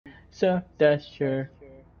so that's sure.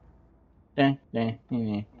 Dun, dun,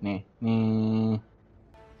 dun, dun, dun,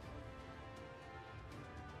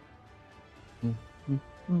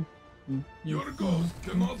 dun. Your ghost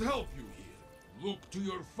cannot help you here. Look to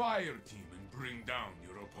your fire team and bring down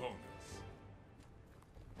your opponents.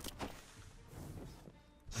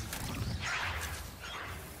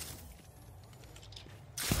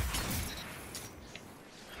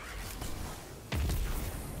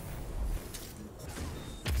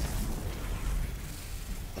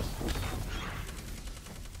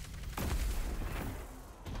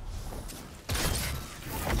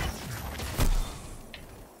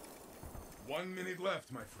 One minute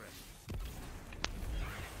left, my friend.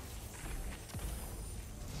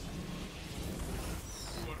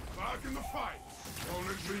 You are back in the fight.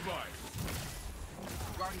 Opponent revived.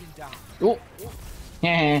 Guardian down. Oh!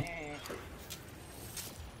 Yeah.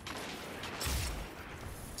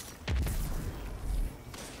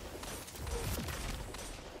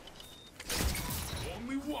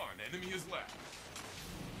 Only one enemy is left.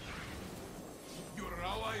 Your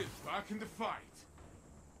ally is back in the fight.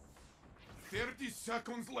 30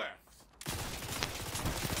 seconds left.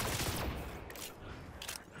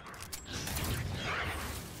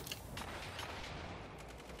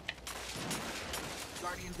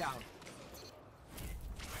 Guardian down.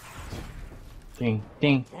 Ding,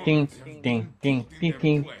 ding, ding, ding, ding, ding,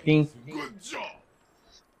 ding, ding. Good job.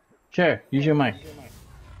 Sure, use your mic.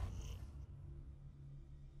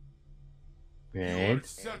 You are Red.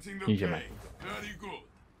 setting the Use your pace. mic. Very good.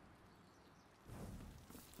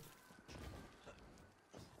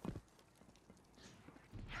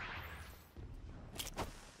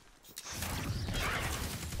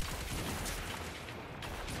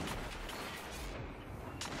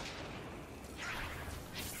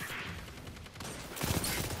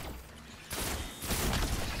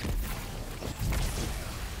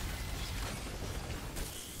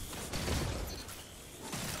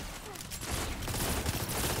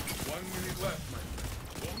 Left, my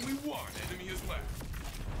friend. Only one enemy is left.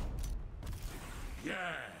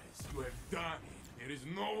 Yes, you have done it. There is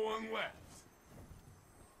no one left.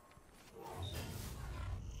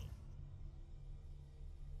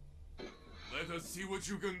 Let us see what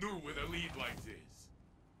you can do with a lead like this.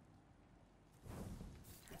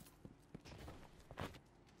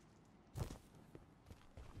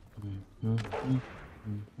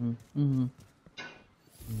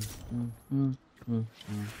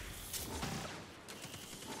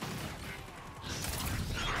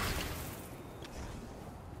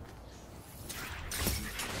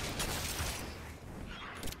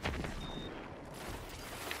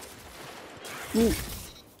 Ooh.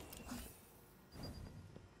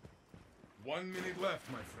 1 minute left,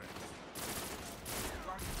 my friend.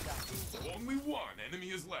 Only one enemy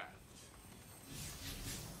is left.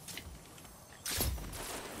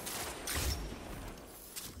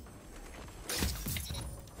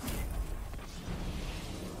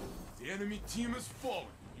 The enemy team has fallen.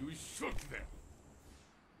 You shook them.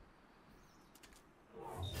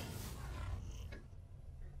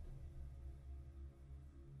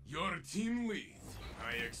 Your team leads.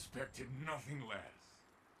 I expected nothing less.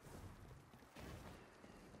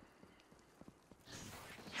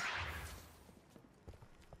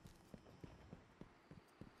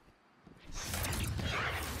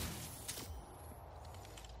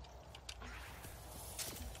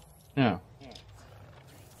 Yeah.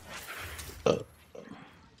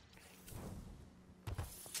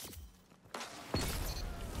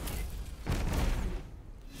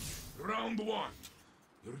 Round one.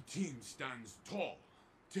 Your team stands tall.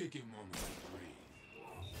 Take a moment to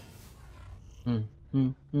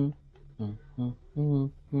breathe.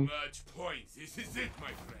 Match point. This is it,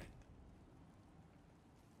 my friend.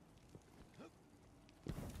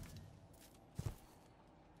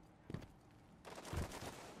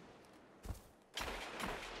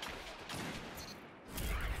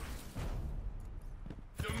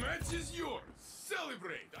 The match is yours.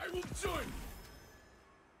 Celebrate. I will join you.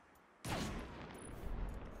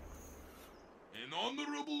 An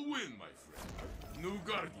honorable win, my friend. New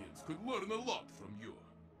Guardians could learn a lot from you.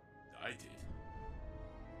 I did.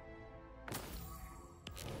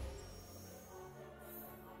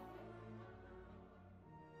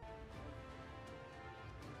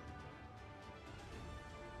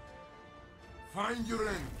 Find your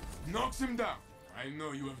enemy. Knocks him down. I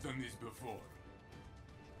know you have done this before.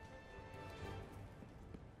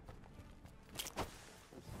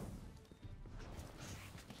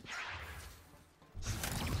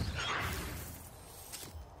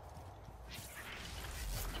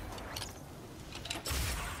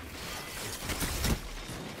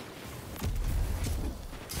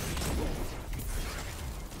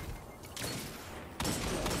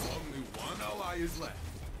 is left.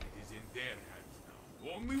 It is in their hands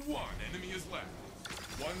now. Only one enemy is left.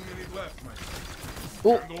 1 minute left, my friend.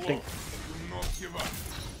 Oh, Stand alone. dang. Do not give up.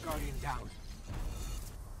 Guardian down.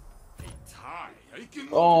 A tie. I can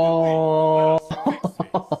Oh. Let us fix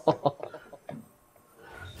this.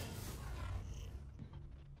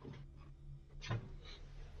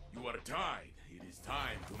 You are tied. It is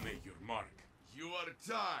time to make your mark. You are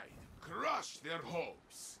tied. Crush their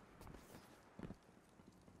hopes.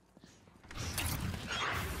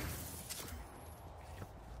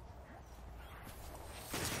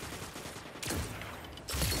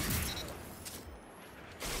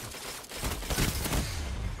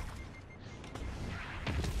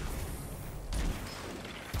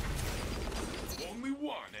 Only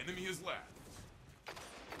one enemy is left.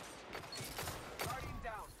 Guardian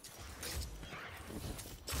down.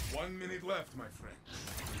 1 minute left, my friend.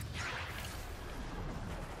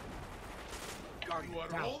 Guardian You are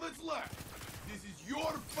down. all that's left. This is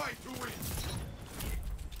your fight to win.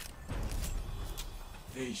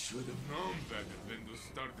 They should have known better than to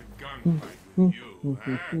start a gunfight with you,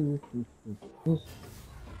 huh?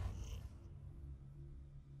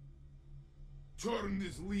 Turn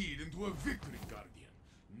this lead into a victory, Guardian.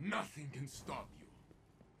 Nothing can stop you.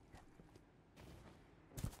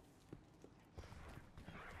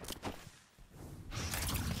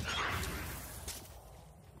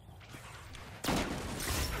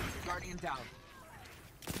 Guardian down.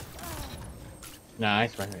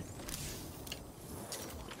 Nice, right.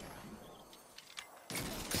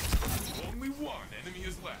 Only one enemy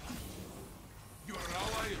is left. Your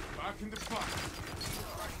ally is back in the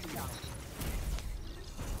fight. Guardian down.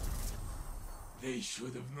 They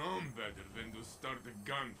should have known better than to start a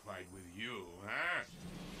gunfight with you, huh?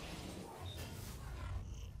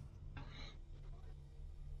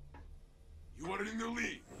 You are in the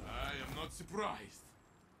lead. I am not surprised.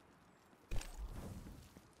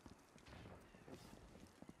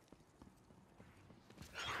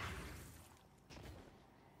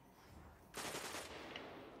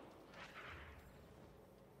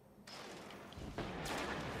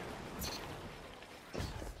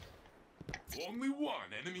 Only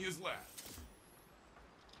one enemy is left.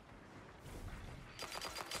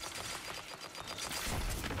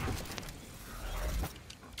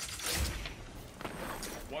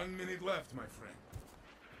 One minute left, my friend.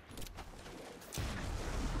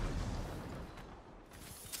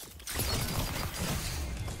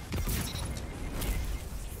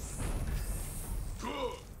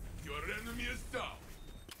 Good. Your enemy is down.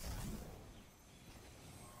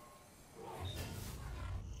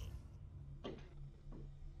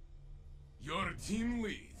 Your team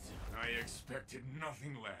leads. I expected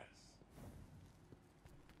nothing less.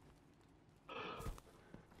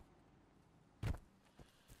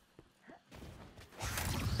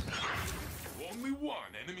 Only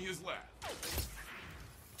one enemy is left.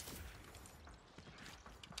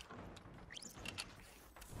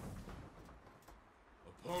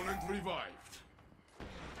 Opponent revived.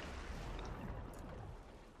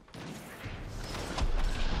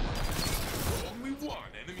 Only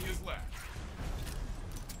one enemy is left.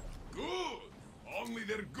 Good! Only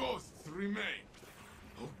their ghosts remain.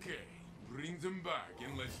 Okay, bring them back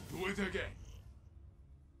and let's do it again.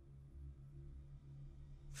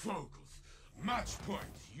 Focus. Match point.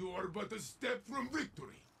 You are but a step from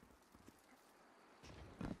victory.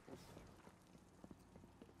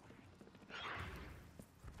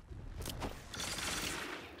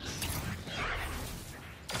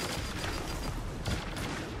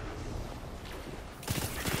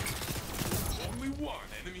 Only one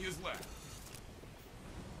enemy is left.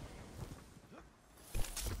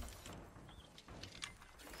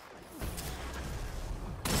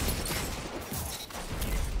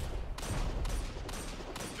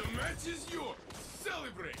 The match is yours.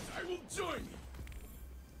 Celebrate. I will join you.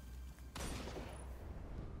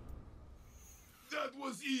 That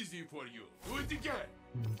was easy for you. Do it again.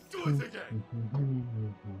 Do it again.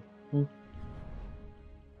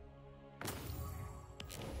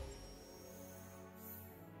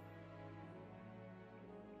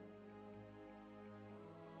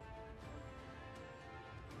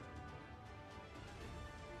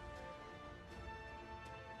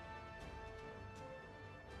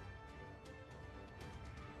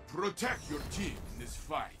 Protect your team in this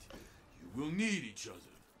fight. You will need each other.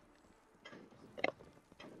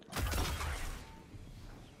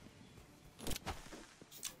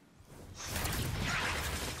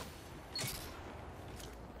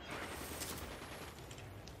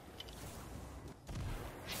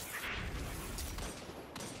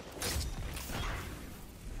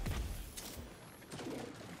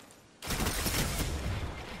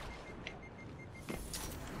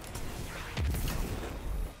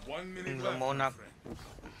 1 minute The left, my monarch. friend.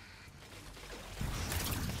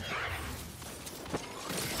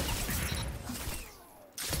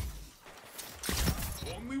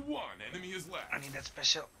 Only one enemy is left. I need that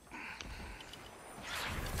special.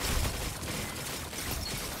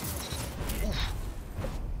 Oof.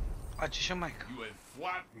 Watch your mic. You have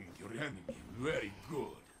flattened your enemy. Very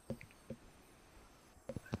good.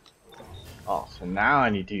 Oh, so now I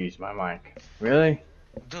need to use my mic. Really?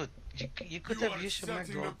 Dude, you could You have are used your mic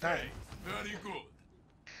the setting whole the time. pace. Very good.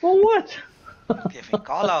 For what? Giving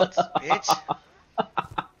callouts, bitch.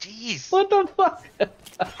 Jeez. What the fuck?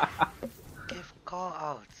 Give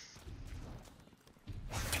callouts.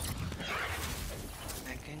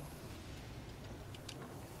 Thinking.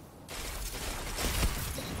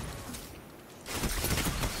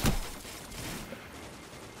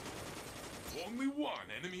 Only one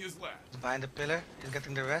enemy is left. He's behind the pillar. He's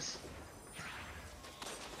getting the rest.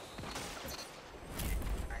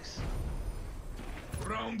 Nice.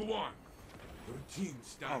 Round one. Your team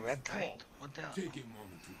stands Oh, red tall. died. What the hell? Take a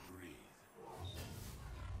moment to breathe.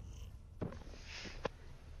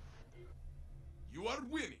 You are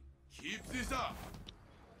winning. Keep this up.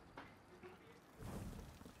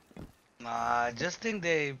 I just think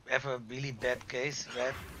they have a really bad case,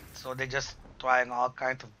 right? So they just trying all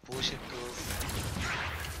kinds of bullshit to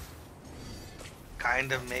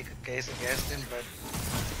kind of make a case against him, but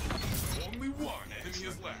Only one it's enemy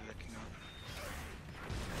is not really left. working out.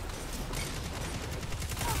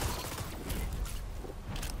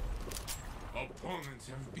 Opponents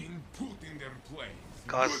have been put in their place.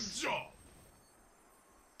 Cause- Good job.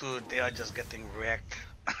 Dude, they are just getting wrecked.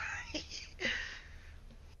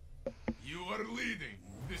 You are leading.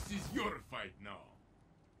 This is your fight now.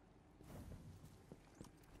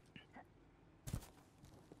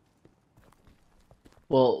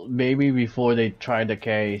 Well, maybe before they tried the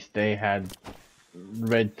case, they had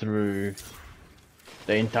read through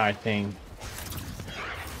the entire thing.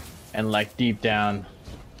 And like deep down,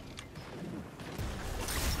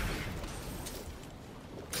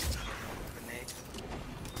 Grenade.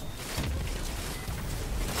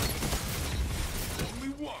 Only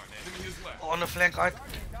one enemy is left. On the flank art.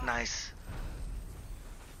 Nice.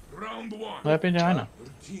 Round one. what happened to Hannah? Your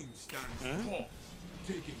team stands Hmm? tall.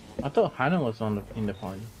 Taking I thought Hannah was in the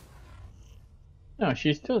party. No,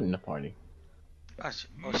 she's still in the party. Oh, she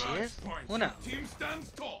is? Point. Who now? Team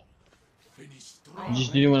stands tall. Finish You strong.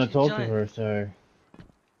 just when didn't did want she to talk to join? her, so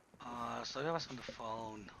So I was on the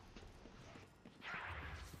phone.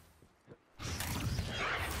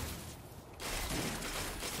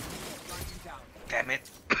 Guardian down. Damn it.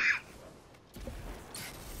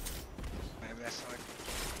 Maybe I saw it.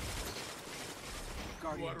 You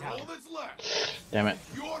Guardian are down. all that's left. damn it.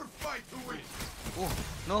 Your fight to win. Oh,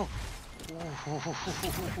 no.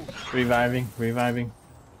 Ooh. Reviving, reviving.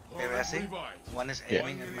 Wait, where is he? Revive. One is Yeah.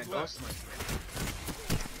 aiming at my ghost.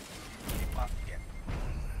 Yeah.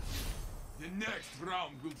 The next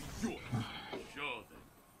round will be yours. Show them.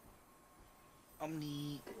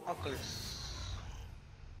 Omni Oculus.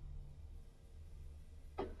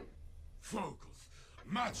 Focus.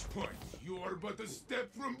 Match point. You are but a step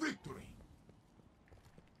from victory.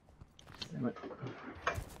 Damn it.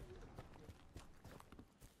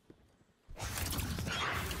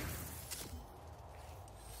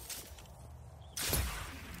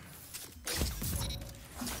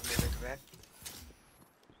 Leave it red.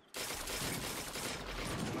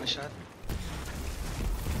 One shot.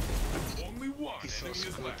 Only one He's so enemy is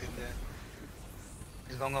screwed left. in there.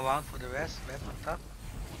 He's going around for the rest. Red on top.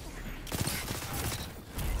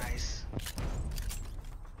 Nice.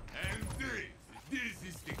 And this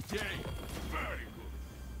is the game. Very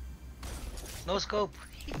good. No scope.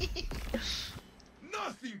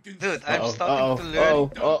 Nothing can Dude, I'm Uh-oh, starting to learn. uh-oh.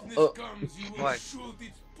 Darkness comes, you will What? shoot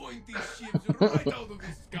its pointy ships right out of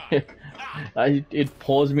the sky. It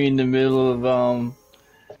paused me in the middle of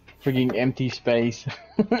freaking empty space.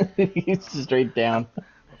 It's straight down.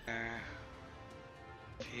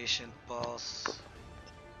 Patient Pulse.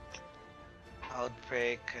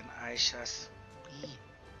 Outbreak and Aisha's.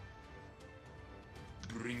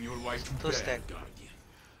 Bring your light to Two bear, stack. Guardian.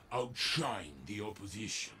 Outshine the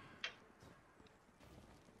opposition.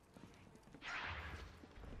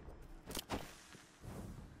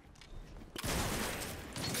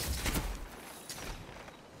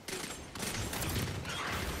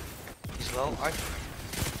 He's low. Art.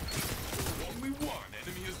 Only one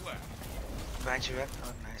enemy is left. Behind you, Red.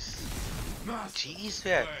 Oh, nice. Master, Jeez,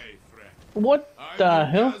 Red. play, friend. What I the will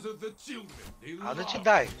hell? gather the children. They How did you love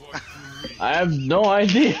die? what you read. I have no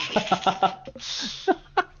idea.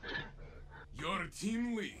 Your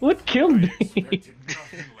team leads. What killed I me? expected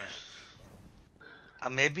nothing less.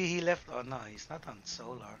 Maybe he left. Oh no, he's not on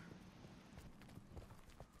solar.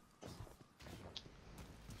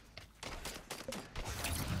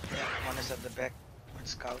 Yeah, one is at the back with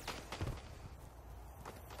scout.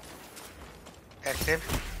 Active.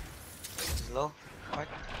 He's low. What?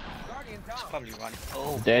 Guardian He's down. probably running.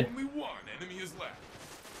 Oh. Dead. Only one enemy is left.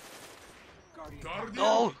 Guardian Guardian,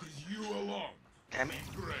 No. it is you alone. Damn it.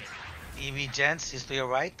 Great. EV Jens is to your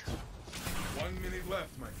right. 1 minute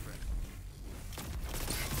left, my friend.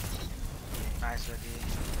 Nice ready.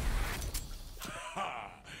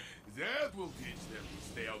 Ha! That will teach them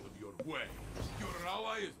to stay out of your way. Your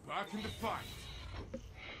ally is back in the fight.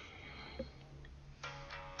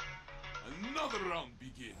 Another round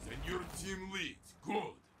begins and your team leads.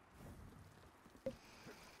 Good.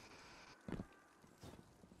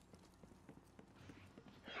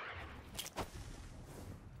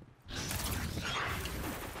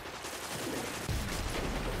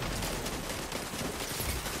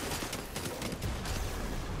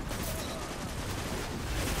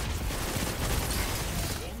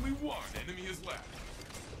 Only one enemy is left.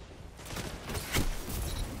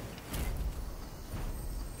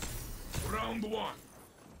 Round one.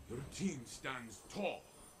 Your team stands tall.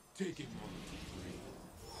 Take a moment to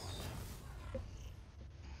breathe.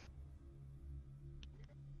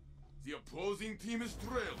 The opposing team is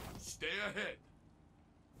trailing. Stay ahead.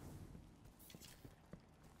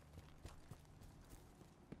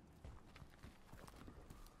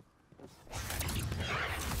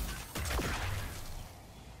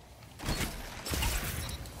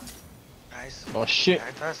 Nice. Oh shit.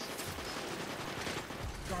 Lighthouse.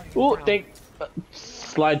 Guardian Oh, down. they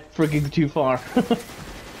slide freaking too far. Oh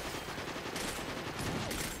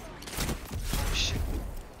shit.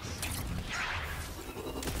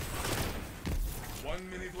 1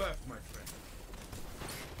 minute left, my friend.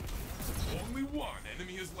 Only one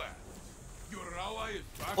enemy is left. Your ally is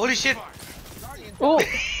back. Holy in the shit. fight. Guardian Oh,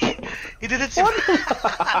 He didn't see me.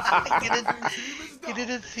 he, didn't, Team is he down.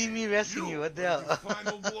 didn't see me rescuing you. What the Your hell?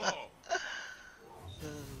 final blow.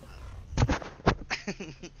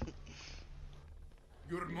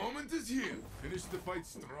 Your moment is here. Finish the fight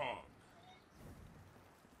strong.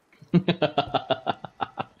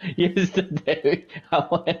 yesterday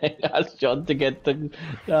I asked John to get the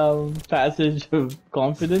passage of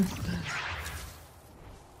confidence.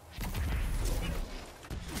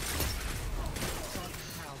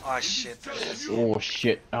 Oh shit. Oh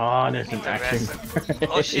shit! Oh, there's an action.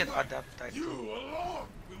 Oh shit. Oh, that died You too. alone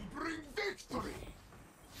will bring victory.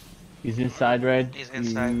 He's inside red. He's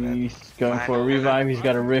inside red. He's going for a revive. He's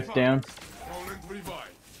got a rift down. Opponent revived.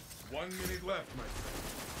 1 minute left, my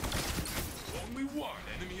friend. Only one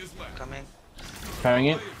enemy is left. Coming. Carrying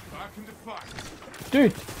it. Ally is back in the fight.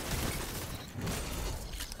 Dude!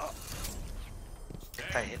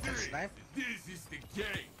 Did I hit that snipe? This is the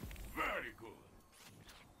game. Very good.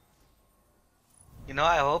 You know,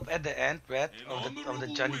 I hope at the end, Red, An of the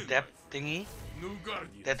honorable Johnny win. Depp thingy, New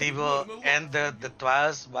Guardian. that he will end the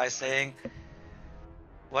trials by saying,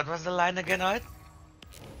 what was the line again, Art?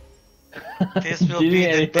 This will Did be he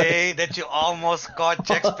the anyway? day that you almost caught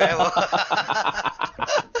Jack Sparrow.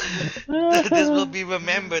 This will be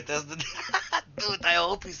remembered as the dude. I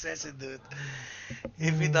hope he says it, dude.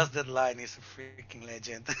 If he does that line, he's a freaking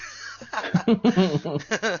legend.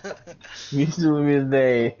 This will be the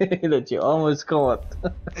day that you almost caught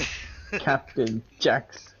Captain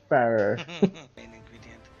Jack Sparrow. Main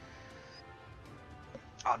ingredient.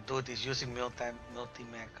 Oh, dude, he's using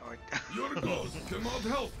multi-mag art. Your ghost cannot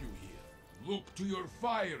help you here. Look to your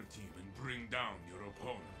fire team and bring down your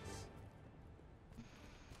opponents.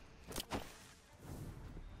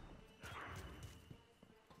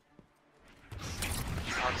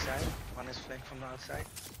 Outside. One is flanked from the outside.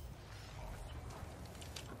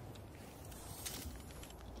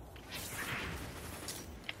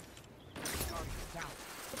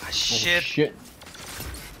 Ah, Oh, shit. shit.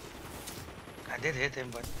 I did hit him,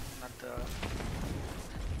 but not the...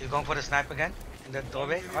 You going for the snipe again? In the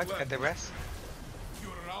doorway? Art, at the rest?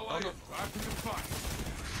 Your ally is back in the fight.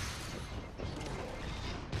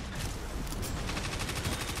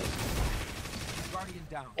 Guardian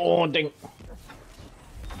down. Oh, dang.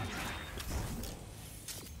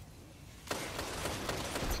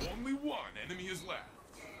 Only one enemy is left.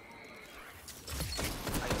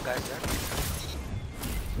 Are you guys there?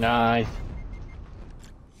 Nice.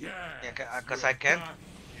 Yes. Yeah, because I can't.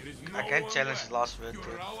 There is I no can't one challenge left. Lost World, Your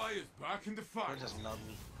dude. ally is back in the fight. You just melt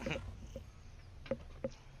me.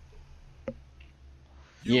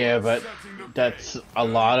 You Yeah, are but setting the that's pace. a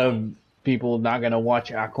lot of people not gonna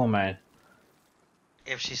watch Aquaman.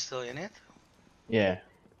 If she's still in it? Yeah.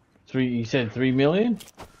 You said 3 million?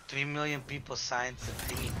 3 million people signed the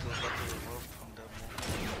thingy to get it removed from the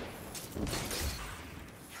movie.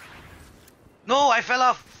 No, I fell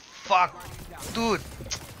off! Fuck! Dude!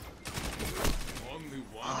 Only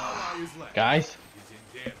one ally is left. Guys? He's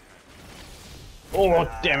in dead. Oh,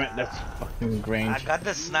 damn it, that's fucking I range. got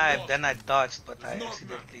the snipe, then I dodged, but I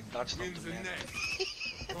accidentally dodged off Wins the the man. next.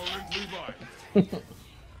 Current revive.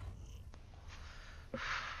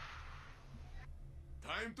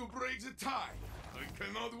 Time to break the tie. I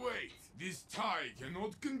cannot wait. This tie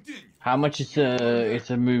cannot continue. How much is it's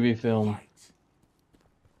a movie film? Fight.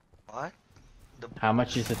 What? How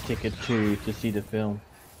much is a ticket to see the film?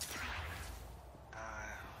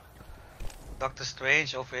 Doctor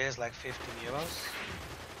Strange over here is like 15 euros.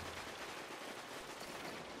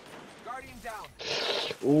 Guardian down.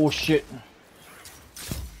 Oh shit.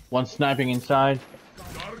 One sniping inside.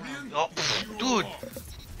 Guardian, Oh, you dude! are off.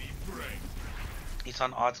 Be brave. He's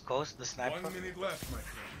on Art's Coast, the sniper. 1 minute left, my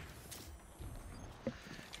friend.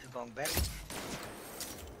 He's going back.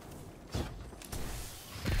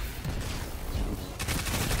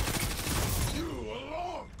 You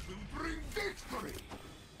alone will bring victory.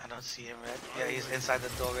 I don't see him, right? Yeah, he's inside the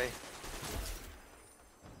doorway.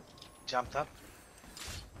 Jumped up.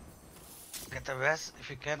 Get the rest if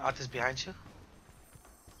you can. Art is behind you.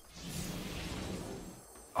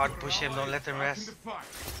 Art, push him, don't let him Back in rest. the fight.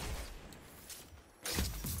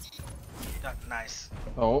 Yeah, nice.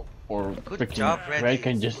 Oh, or Good freaking job, Red Reddy.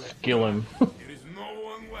 can just kill him. There is no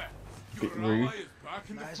one left. Bit Your rude. ally is back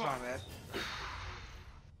in the Nice fight. one, man.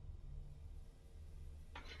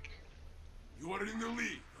 You are in the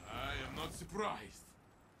lead. I am not surprised.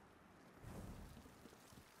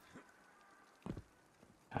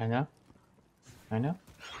 I know. I know.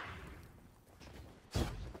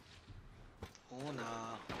 Oh no.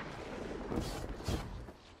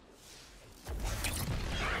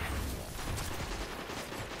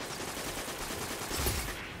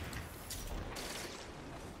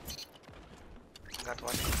 Got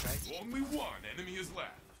one inside. Only one enemy is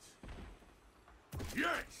left.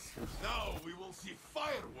 Yes! Now we will see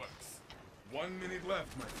fireworks. 1 minute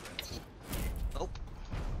left, my friend. Nope.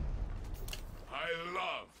 I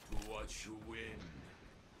love to watch you win.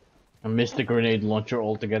 I missed the grenade launcher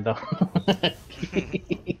altogether.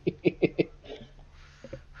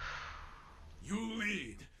 You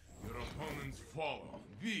lead, your opponents follow.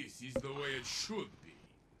 This is the way it should be.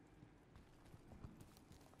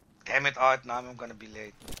 Damn it, Art, now I'm gonna be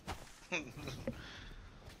late.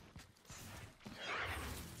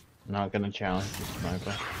 Not gonna challenge the sniper.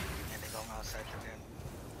 And they're going outside again.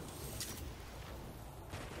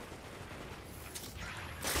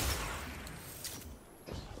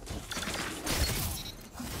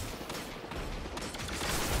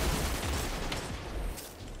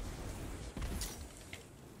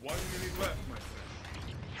 One minute left, my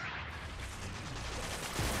friend.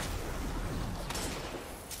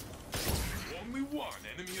 Only one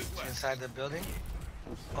enemy is left. Inside the building.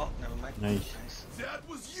 Oh, never mind. Nice. That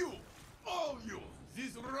was you! All you!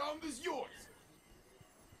 This round is yours!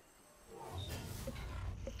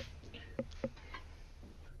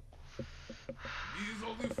 These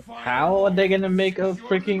are the final How are they gonna make a moments. Your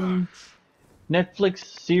freaking match. Netflix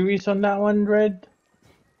series on that one, Red?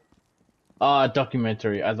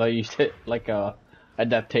 Documentary. I thought you said like a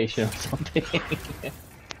adaptation or something.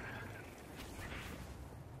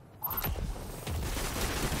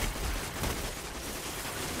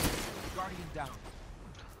 Guardian down.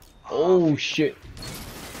 Oh shit.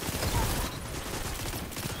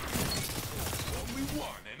 Only one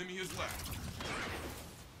enemy is left.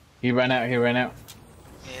 He ran out, he ran out.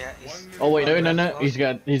 Yeah, he's... 1 minute Oh wait, no, left. no,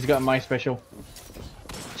 no. He's got my special.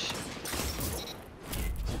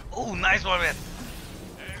 Oh, nice one, man.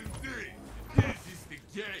 And this is the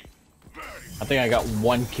game. Very I think I got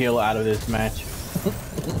 1 kill out of this match.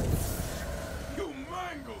 You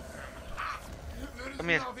mangled him. There's Come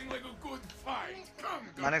here. nothing like a good fight. Come,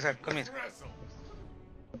 My next side, come here. wrestle.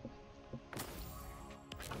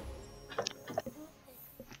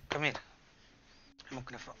 Come here. I'm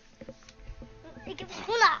gonna fall. Ik heb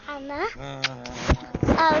schoenen aan, hè?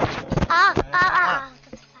 Ah.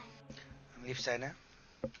 Lief zijn, hè?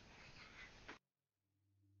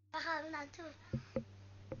 Waar gaan we naartoe?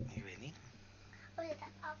 Ik weet niet. Oh, je gaat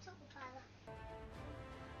auto ophalen.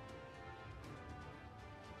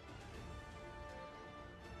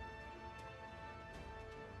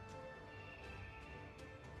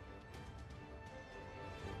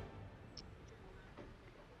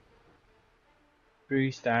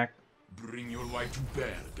 Three stack. Bring your light to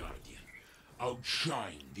bear, Guardian.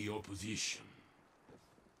 Outshine the opposition.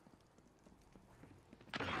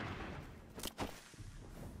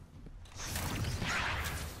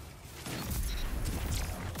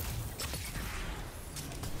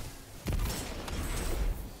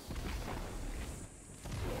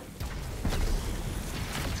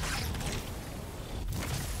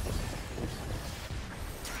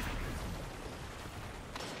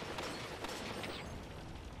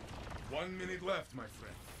 1 minute left, my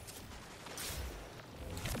friend.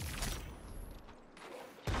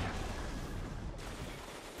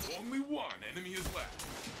 Only one enemy is left.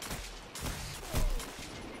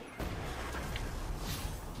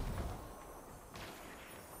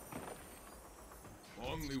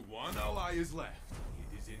 Only one ally is left.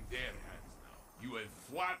 It is in their hands now. You have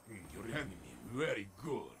flattened your enemy. Very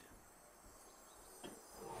good.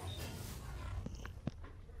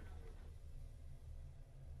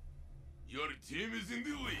 Your team is in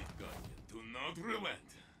the lead, Guardian. Do not relent.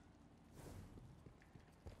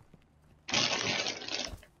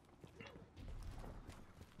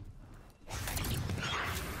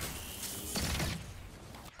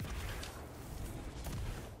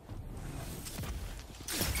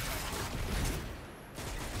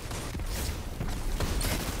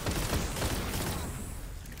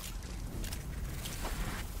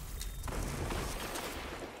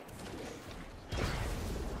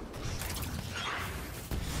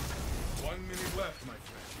 Left, my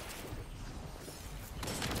friend.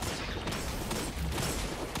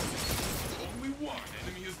 Only one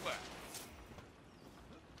enemy is left.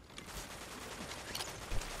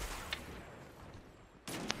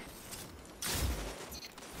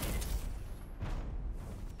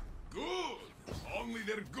 Good! Only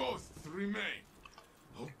their ghosts remain.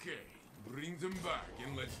 Okay, bring them back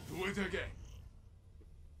and let's do it again.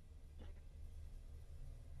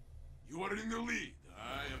 You are in the lead.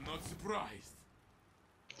 I am not surprised.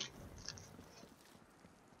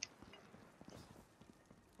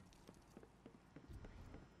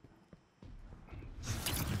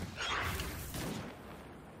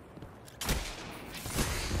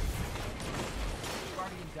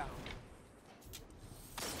 Guardian down.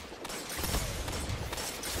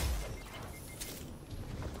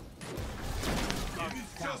 It is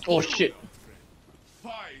just Oh, you, shit. my friend.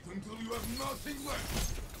 Fight until you have nothing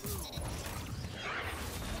left.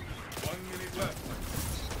 1 minute left.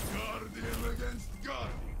 Guardian against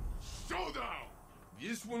Guardian. Showdown!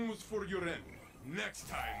 This one was for your enemy. Next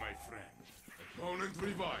time, my friend. Opponent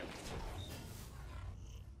revived.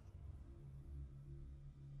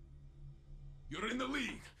 You're in the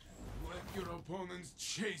league. Let your opponents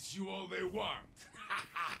chase you all they want.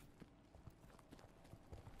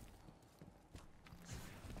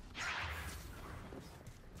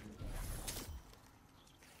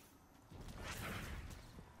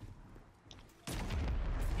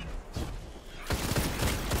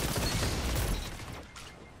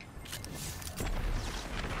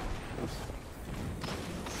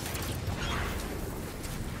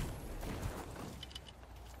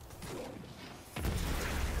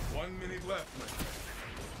 1 minute left, my friend.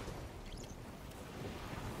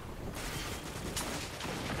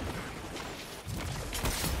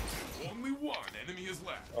 Only one enemy is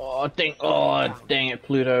left. Oh dang it,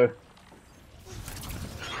 Pluto.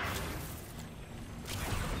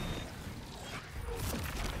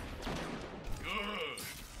 Good.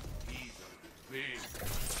 These are big.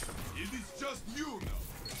 It is just you now.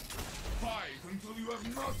 Fight until you have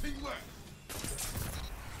nothing left.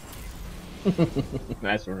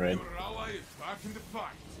 Nice one, Red. Your ally is back in the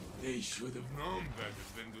fight. They should have known better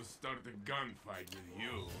than to start a gunfight with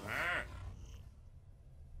you, huh?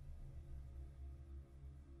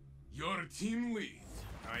 Your team leads.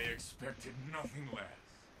 I expected nothing less.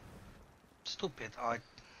 Stupid. I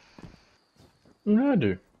No, I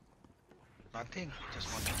do. nothing.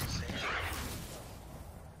 Just wanted to say.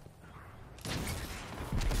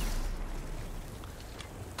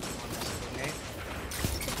 Grenade.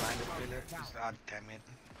 Behind the pillar. God damn it.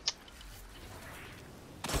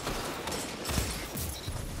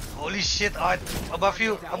 Holy shit, Art! Above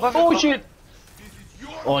you! Above you! Oh shit! This is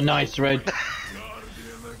your Oh, nice, Red.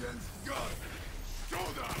 Guardian against Guardian.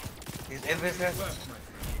 Showdown! Is Elvis there? Left,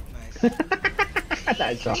 my friend. Nice.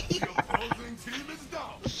 Nice one. The opposing team is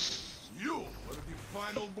down. You are the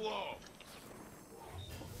final blow.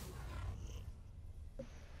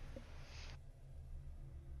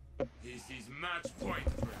 This is match point,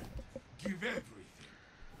 friend. Give everything.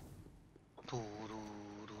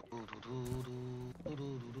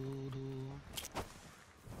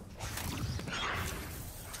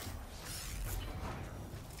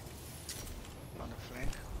 On the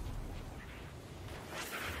flank.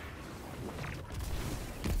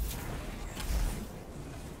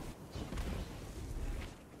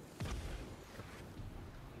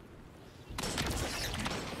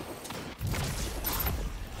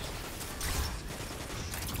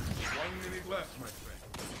 Left,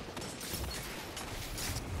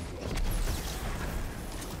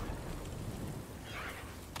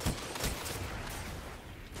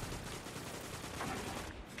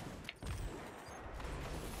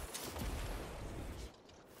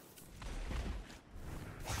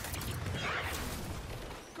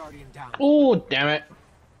 Guardian down. Oh, damn it.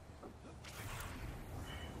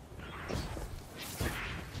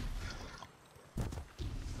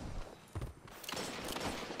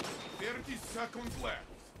 30 seconds left.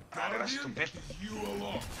 Ah, that was Guardian, stupid. it is you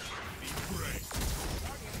alone. Be brave.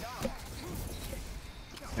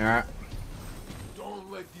 Yeah.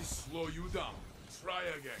 Don't let this slow you down. Try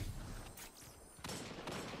again.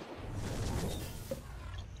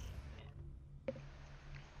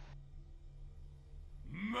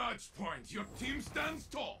 Match point. Your team stands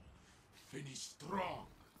tall. Finish strong.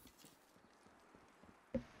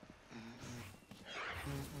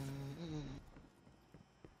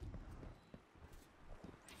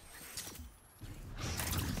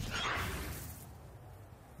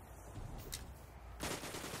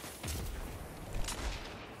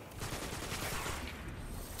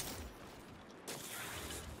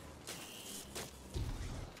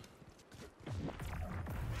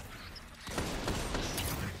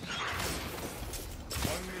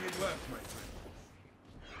 Left, my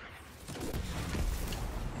friend.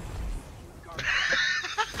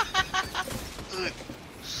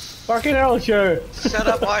 Fucking hell, sure. Shut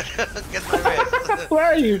up, Arthur. Get my rest. Where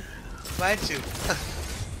are you? Find you.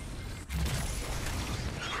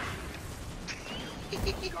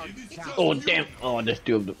 Oh, damn. Oh, there's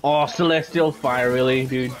two of them. Oh, Celestial Fire, really,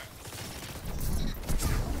 dude?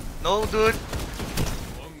 No, dude.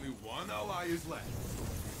 Only one ally is left.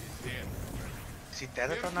 He's dead. Is he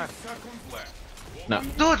dead or not? 30 seconds left. No.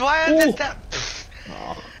 Dude, why aren't they Ooh. dead?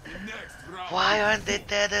 Oh. Next round. Why aren't they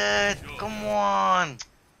dead? Come on.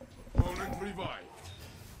 Opponent revived.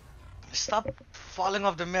 Stop falling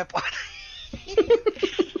off the map.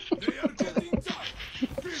 They are getting tired.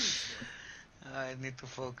 Finish them. I need to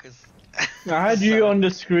focus. I had you on the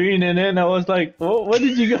screen and then I was like, oh, where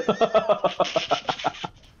did you go?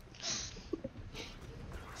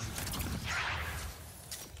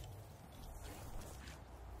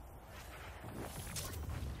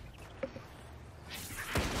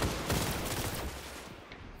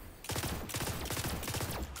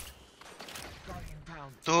 Guardian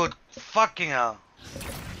down. Dude, fucking hell.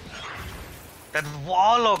 That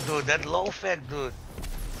warlock, dude. That low effect, dude.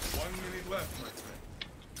 1 minute left, my friend.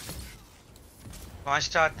 One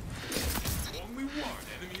shot. Only one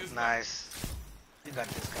enemy is left. Nice. You got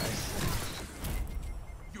this, guys.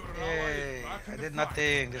 Your ally Yay. is back in I the did fight.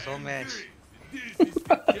 nothing this whole And match. this is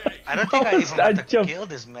the game. I don't think I even I got to jumped. kill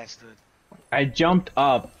this match, dude. I jumped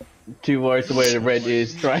up towards where the red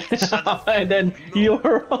is, right? And then you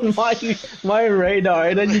were on my radar,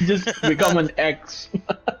 and then you just become an X.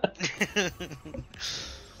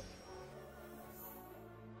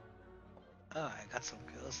 Oh, I got some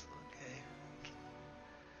kills. Okay.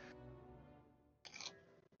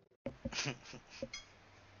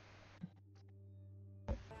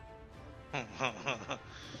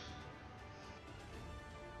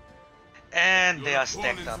 And they Your are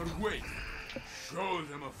stacked up. opponents are weak. Show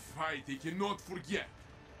them a fight they cannot forget.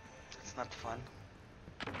 It's not fun.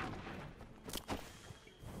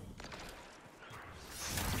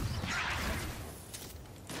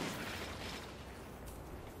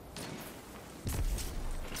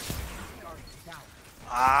 Guardian down.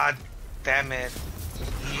 Ah, damn it.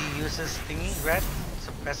 He uses thingy, red,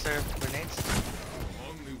 suppressor grenades.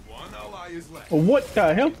 Only one ally is left. What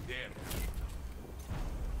the hell? There.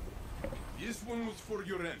 This one was for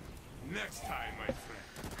your end. Next time, my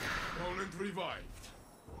friend. Opponent revived.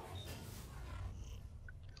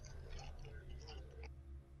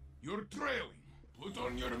 You're trailing. Put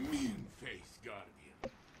on your mean face,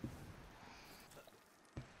 Guardian.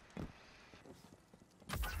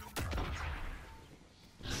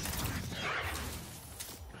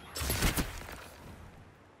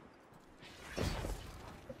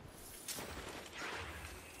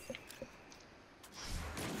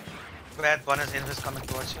 Red, bonus invis coming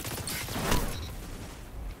towards you.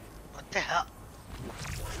 What the hell?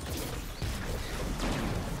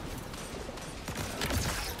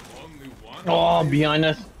 Only one Oh, ally is behind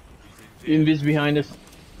us. left. Invis behind us.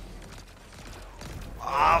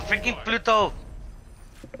 Ah, freaking Pluto!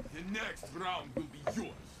 The next round will be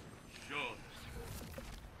yours. Sure.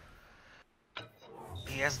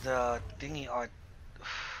 He has the thingy art.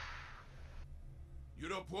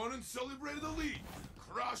 Your opponent celebrated a lead.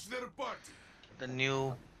 Crush their party. The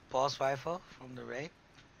new pulse rifle from the raid.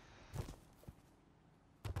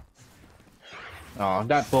 Oh,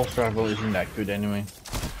 that pulse rifle isn't that good anyway.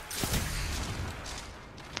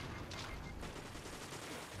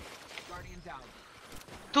 Guardian down.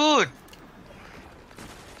 Dude! It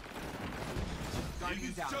Guardian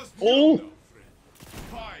is down. just Oh. you now, friend.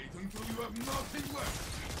 Fight until you have nothing left.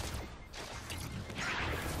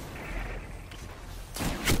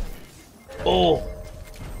 Oh!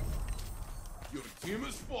 Your team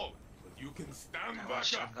has fallen, but you can stand One back up.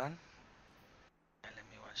 shotgun. Yeah, let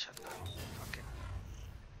me one shotgun. Okay.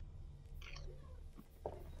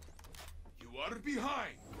 You are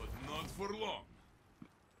behind, but not for long.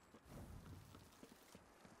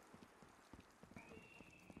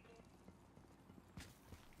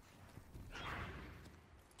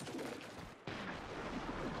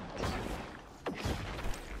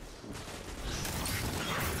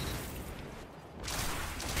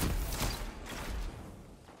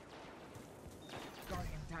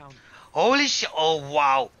 Guardian down. Holy shit! Oh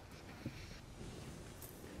wow!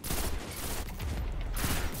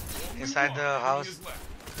 Only Inside one the enemy house. is left.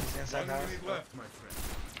 He's inside the 1 house. minute left, my friend.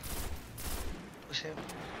 Push him.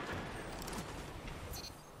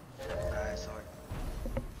 Nice. Alright.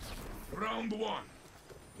 Round 1.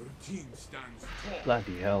 Your team stands tall.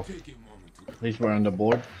 Bloody hell. Take a moment to At least we're on the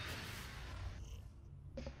board.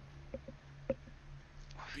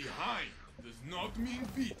 behind does not mean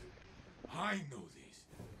beat. I know this.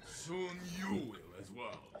 Soon you will as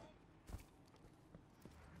well.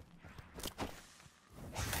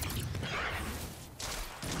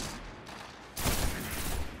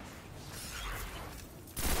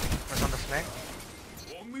 What's on the flank?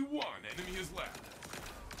 Only one enemy is left.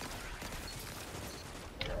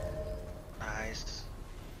 Nice.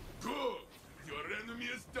 Good. Your enemy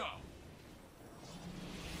is down.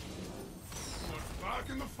 You're back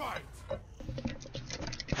in the fight.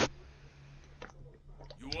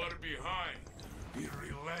 You are behind. Be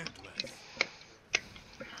relentless.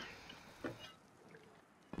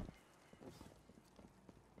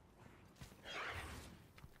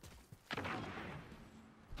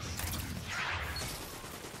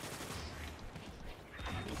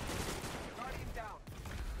 Guardian down.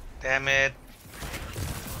 Damn it.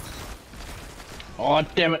 Oh,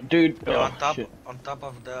 damn it, dude. You're Oh, on shit. top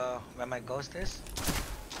of the where my ghost is.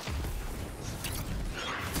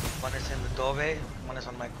 One is in the doorway, one is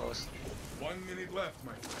on my ghost. 1 minute left,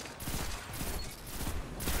 my friend.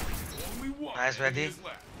 Only one Nice, enemy ready? is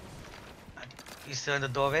left. He's still in the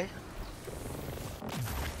doorway.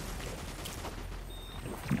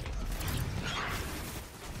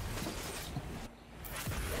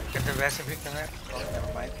 Get the recipe, can I? Oh,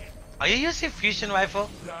 never mind. Are you using fusion rifle?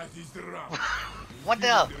 That is the round. What the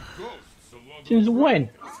hell? Their ghosts along Since the when?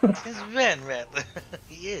 Since when, man?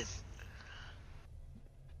 He is.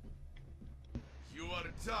 You are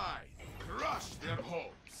tied. Crush their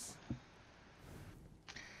hopes.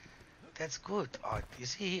 That's good. Oh, you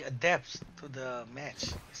see, he adapts to the match.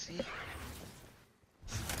 You see?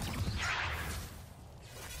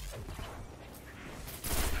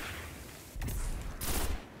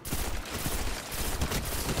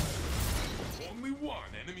 Only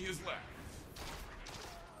one enemy is left.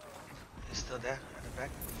 He's still there at the back.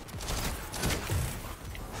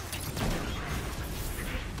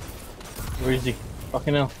 Where is he?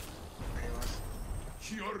 Fucking hell. There he was.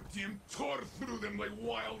 Your team tore through them like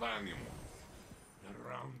wild animals. The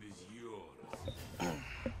round is yours.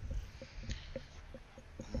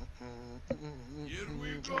 Here we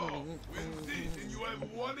go. Win this and you have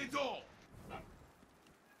won it all.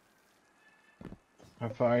 How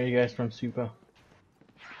far are you guys from Super?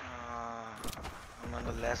 I'm on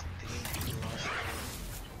the last team. Lost.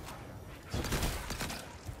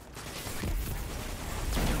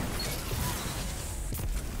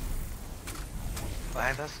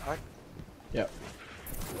 Behind us, Art. Yep.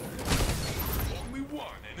 Only one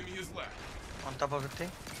enemy is left. On top of the thing.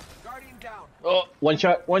 Guardian down. Oh, one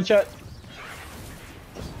shot, one shot.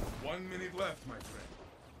 1 minute left, my friend.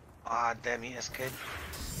 Ah, damn, he escaped.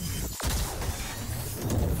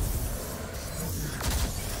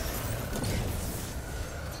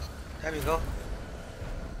 There we go.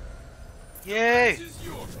 Yay! This is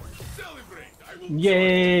yours. Celebrate. I will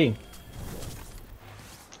Yay!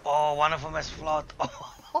 Oh, one of them has flood.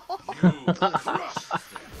 join you. Crush them.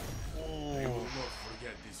 I will not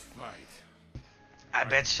forget this fight. I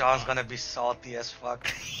bet Sean's gonna be salty as fuck.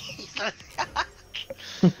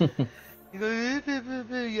 He goes,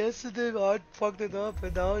 yesterday Art fucked it up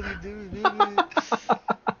and now you do.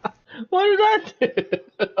 What did that do?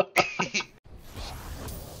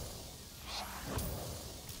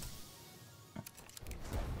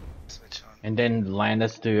 Switch on. And then land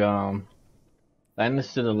us to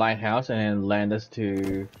the lighthouse, and then land us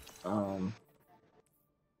to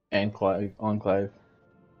enclave.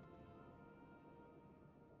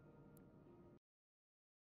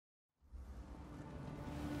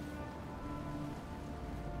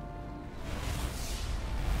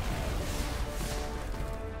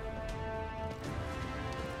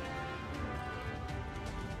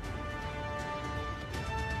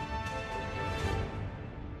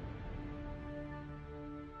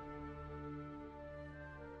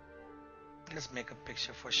 Let's make a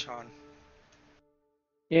picture for Sean.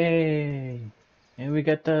 Yay! And we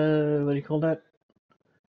got the, what do you call that?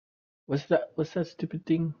 What's that? What's that stupid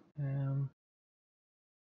thing?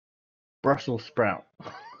 Brussels sprout.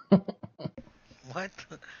 What?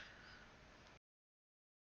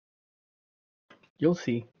 You'll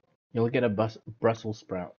see. You'll get a Brussels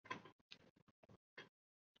sprout.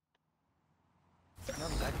 I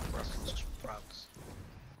don't like Brussels sprouts.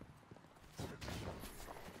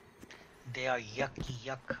 They are yucky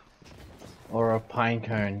yuck. Or a pine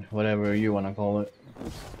cone, whatever you want to call it.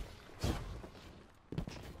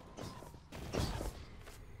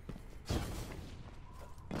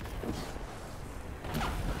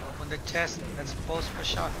 Open the chest. Let's pose for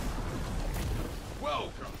Sean.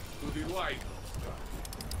 Welcome to the Lighthouse.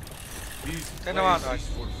 These Turn around, places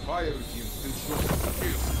for fire teams and short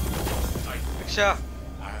skills. Like Picture.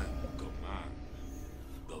 and command.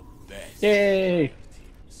 The best Yay! fire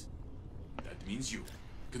teams. That means you.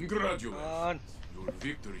 Congratulations. On. Your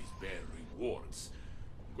victories bear rewards.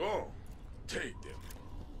 Go. Take them.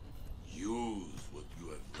 Use what you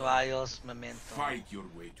have learned. Trials memento. Fight your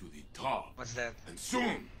way to the top. What's that? And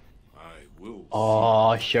soon, I will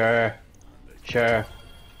Oh, sure. Sure.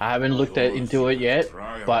 I haven't looked into it yet,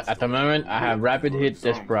 but at the moment I have rapid hit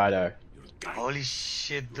Desperado. Holy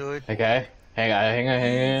shit, dude. Okay? Hang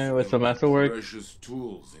on. What's the masterwork? Precious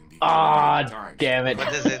tools in the Ah, times. damn it.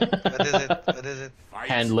 What is it? What is it? What is it? Fight,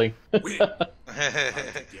 Handling. win,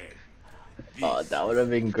 fight again. Oh, that would have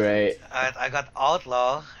been great. Alright, I got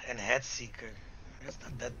Outlaw and Head Seeker. It's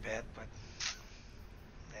not that bad, but